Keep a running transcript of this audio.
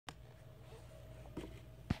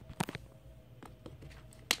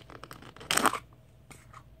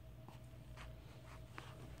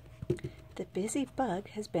busy bug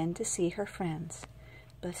has been to see her friends,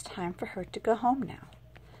 but it's time for her to go home now.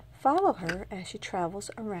 Follow her as she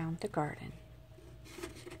travels around the garden.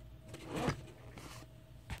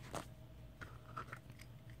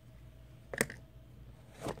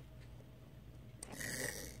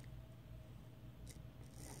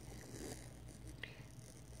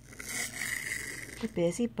 The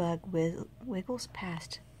busy bug wiggles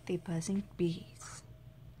past the buzzing bees,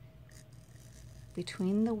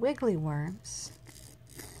 between the wiggly worms,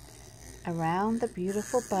 around the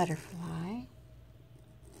beautiful butterfly,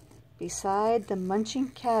 beside the munching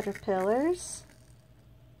caterpillars.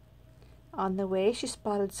 On the way, she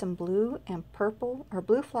spotted some blue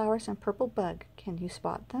flowers and purple bug. Can you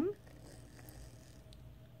spot them?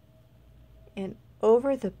 And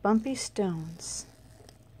over the bumpy stones.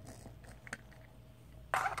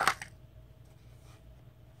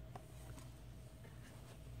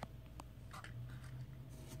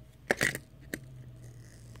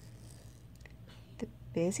 The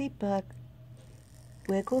busy bug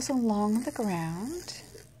wiggles along the ground,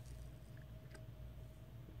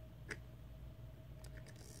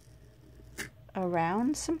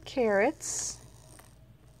 around some carrots,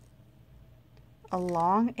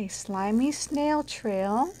 along a slimy snail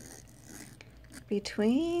trail,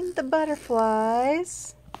 between the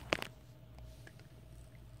butterflies,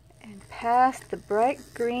 and past the bright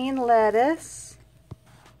green lettuce.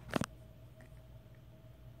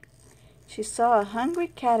 She saw a hungry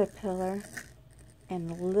caterpillar and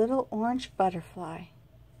a little orange butterfly.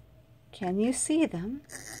 Can you see them?